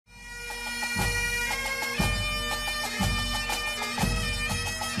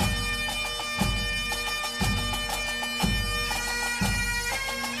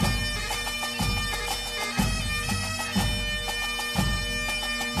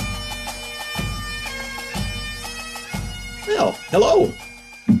Well, hello,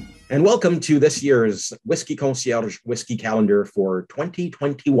 and welcome to this year's Whisky Concierge Whisky Calendar for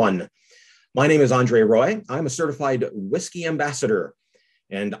 2021. My name is Andre Roy. I'm a certified whisky ambassador,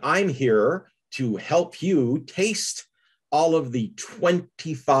 and I'm here to help you taste all of the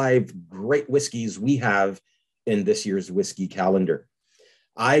 25 great whiskeys we have in this year's Whisky Calendar.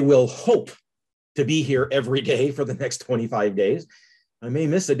 I will hope to be here every day for the next 25 days. I may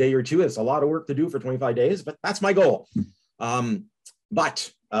miss a day or two. It's a lot of work to do for 25 days, but that's my goal.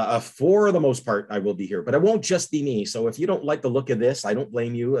 But for the most part, I will be here, but it won't just be me. So if you don't like the look of this, I don't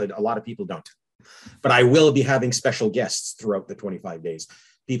blame you. A lot of people don't, but I will be having special guests throughout the 25 days.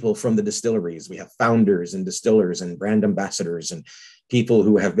 People from the distilleries. We have founders and distillers and brand ambassadors and people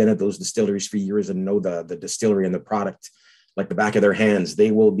who have been at those distilleries for years and know the distillery and the product like the back of their hands.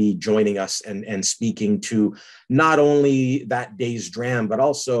 They will be joining us and speaking to not only that day's dram, but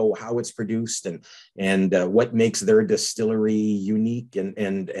also how it's produced and what makes their distillery unique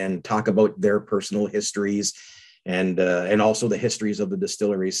and talk about their personal histories and also the histories of the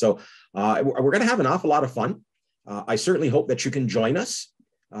distillery. So we're going to have an awful lot of fun. I certainly hope that you can join us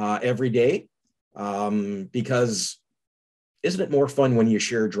every day because isn't it more fun when you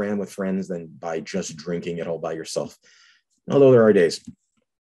share dram with friends than by just drinking it all by yourself? Although there are days.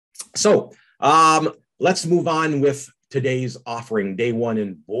 So let's move on with today's offering, day one.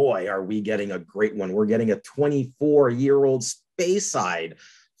 And boy, are we getting a great one. We're getting a 24-year-old Speyside,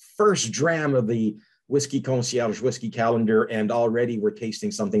 first dram of the Whisky Concierge Whisky Calendar. And already we're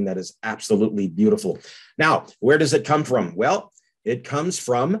tasting something that is absolutely beautiful. Now, where does it come from? Well, it comes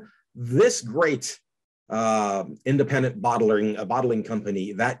from this great independent bottling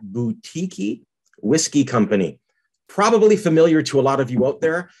company, that boutique whiskey company. Probably familiar to a lot of you out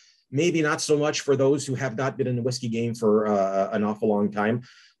there, maybe not so much for those who have not been in the whiskey game for an awful long time,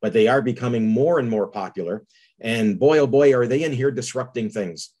 but they are becoming more and more popular. And boy, oh boy, are they in here disrupting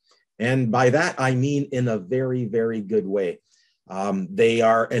things. And by that, I mean in a very, very good way. They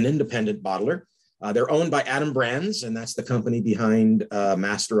are an independent bottler. They're owned by Adam Brands, and that's the company behind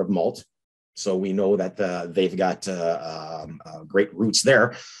Master of Malt. So we know that they've got great roots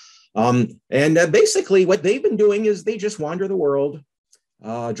there. Basically what they've been doing is they just wander the world,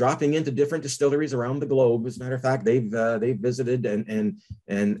 dropping into different distilleries around the globe. As a matter of fact, they've visited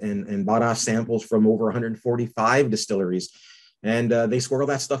and bought off samples from over 145 distilleries, and they squirrel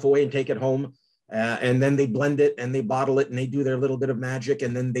that stuff away and take it home. And then they blend it and they bottle it and they do their little bit of magic,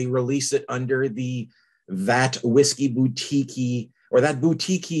 and then they release it under that whiskey boutique or that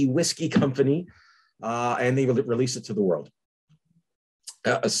boutique whiskey company, and they release it to the world.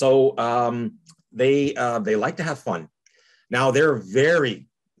 They like to have fun. Now they're very,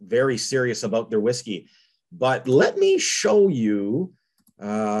 very serious about their whiskey, but let me show you,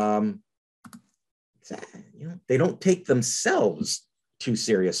 they don't take themselves too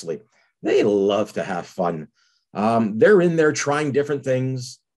seriously. They love to have fun. They're in there trying different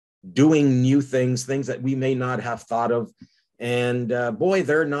things, doing new things that we may not have thought of. And boy,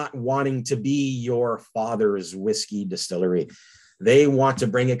 they're not wanting to be your father's whiskey distillery. They want to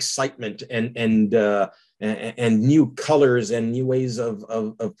bring excitement and new colors and new ways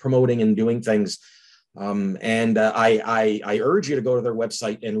of promoting and doing things. I urge you to go to their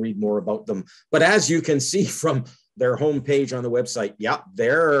website and read more about them. But as you can see from their homepage on the website, yeah,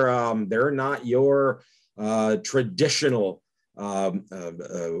 they're not your traditional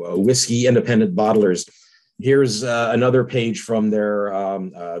whiskey independent bottlers. Here's another page from their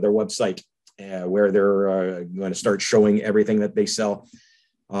website. Where they're going to start showing everything that they sell.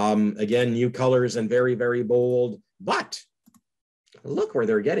 Again, new colors and very, very bold, but look where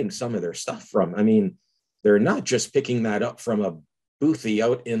they're getting some of their stuff from. I mean, they're not just picking that up from a boothie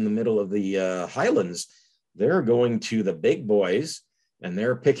out in the middle of the Highlands. They're going to the big boys and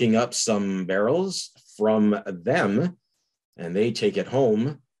they're picking up some barrels from them and they take it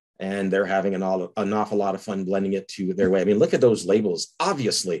home and they're having an awful lot of fun blending it to their way. I mean, look at those labels.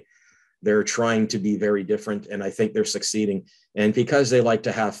 Obviously, they're trying to be very different, and I think they're succeeding. And because they like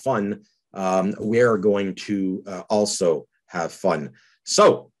to have fun, we're going to also have fun.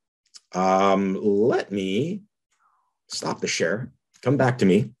 So let me stop the share, come back to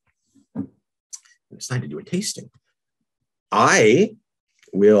me. It's time to do a tasting. I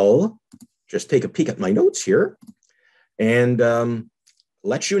will just take a peek at my notes here and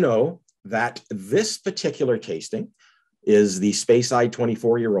let you know that this particular tasting is the Speyside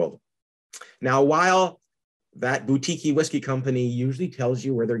 24-year-old. Now, while that boutique whiskey company usually tells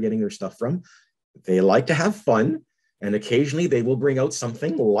you where they're getting their stuff from, they like to have fun, and occasionally they will bring out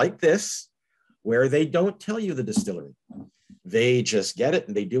something like this, where they don't tell you the distillery. They just get it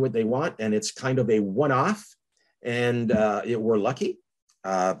and they do what they want, and it's kind of a one-off, and we're lucky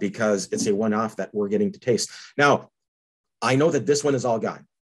because it's a one-off that we're getting to taste. Now, I know that this one is all gone.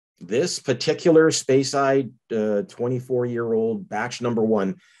 This particular Speyside 24-year-old batch number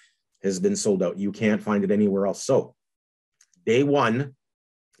 1 has been sold out. You can't find it anywhere else. So day 1,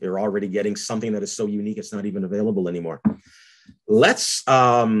 you're already getting something that is so unique, it's not even available anymore. Let's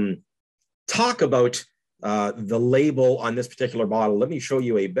talk about the label on this particular bottle. Let me show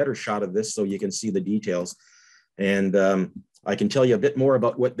you a better shot of this so you can see the details. And I can tell you a bit more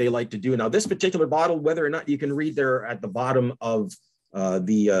about what they like to do. Now, this particular bottle, whether or not you can read there at the bottom of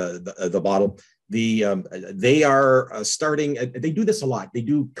the bottle, they are starting, they do this a lot. They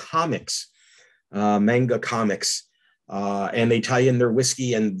do comics, manga comics, and they tie in their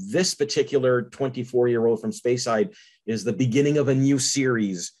whiskey. And this particular 24-year-old from Speyside is the beginning of a new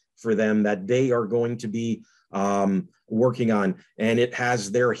series for them that they are going to be working on. And it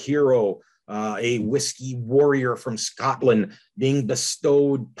has their hero, a whiskey warrior from Scotland, being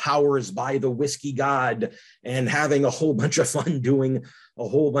bestowed powers by the whiskey god and having a whole bunch of fun doing a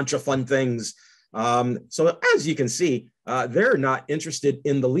whole bunch of fun things. So as you can see, they're not interested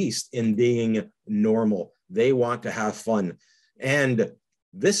in the least in being normal. They want to have fun. And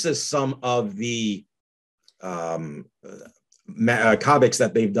this is some of the comics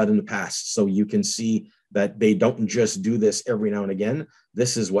that they've done in the past. So you can see that they don't just do this every now and again.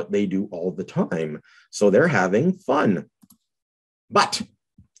 This is what they do all the time. So they're having fun. But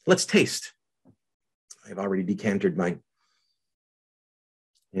let's taste. I've already decanted mine.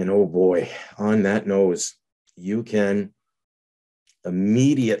 And oh boy, on that nose, you can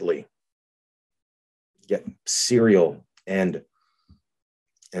immediately get cereal and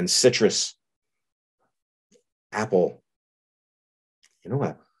citrus, apple, you know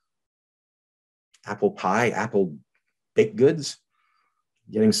what? Apple pie, apple baked goods,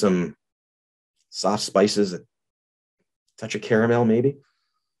 getting some soft spices, a touch of caramel maybe.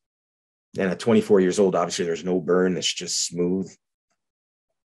 And at 24 years old, obviously there's no burn. It's just smooth.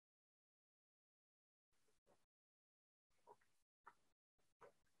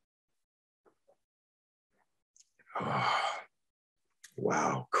 Oh,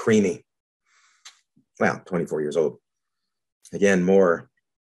 wow, creamy. Well, 24 years old. Again, more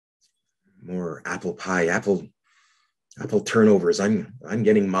apple pie, apple turnovers. I'm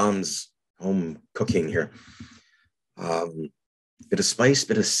getting mom's home cooking here. Bit of spice,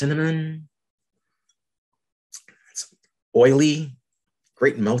 bit of cinnamon. It's oily,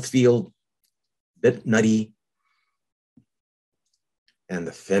 great mouthfeel, bit nutty. And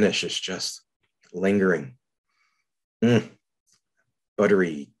the finish is just lingering.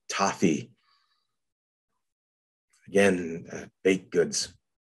 Buttery toffee. Again, baked goods.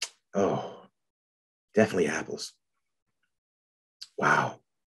 Oh, definitely apples. Wow.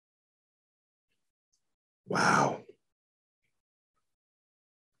 Wow.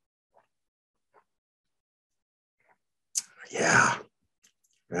 Yeah.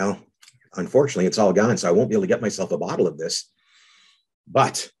 Well, unfortunately, it's all gone, so I won't be able to get myself a bottle of this.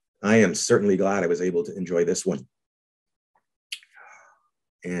 But I am certainly glad I was able to enjoy this one.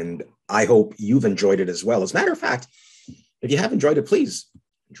 And I hope you've enjoyed it as well. As a matter of fact, if you have enjoyed it, please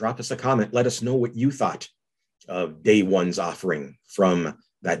drop us a comment. Let us know what you thought of day one's offering from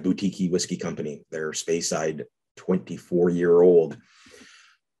that boutique whiskey company, their Speyside 24-year-old.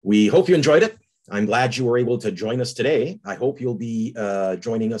 We hope you enjoyed it. I'm glad you were able to join us today. I hope you'll be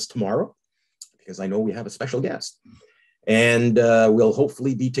joining us tomorrow because I know we have a special guest. And we'll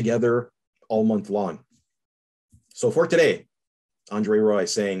hopefully be together all month long. So for today, Andre Roy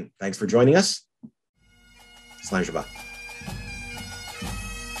saying thanks for joining us. Salam Shabbat.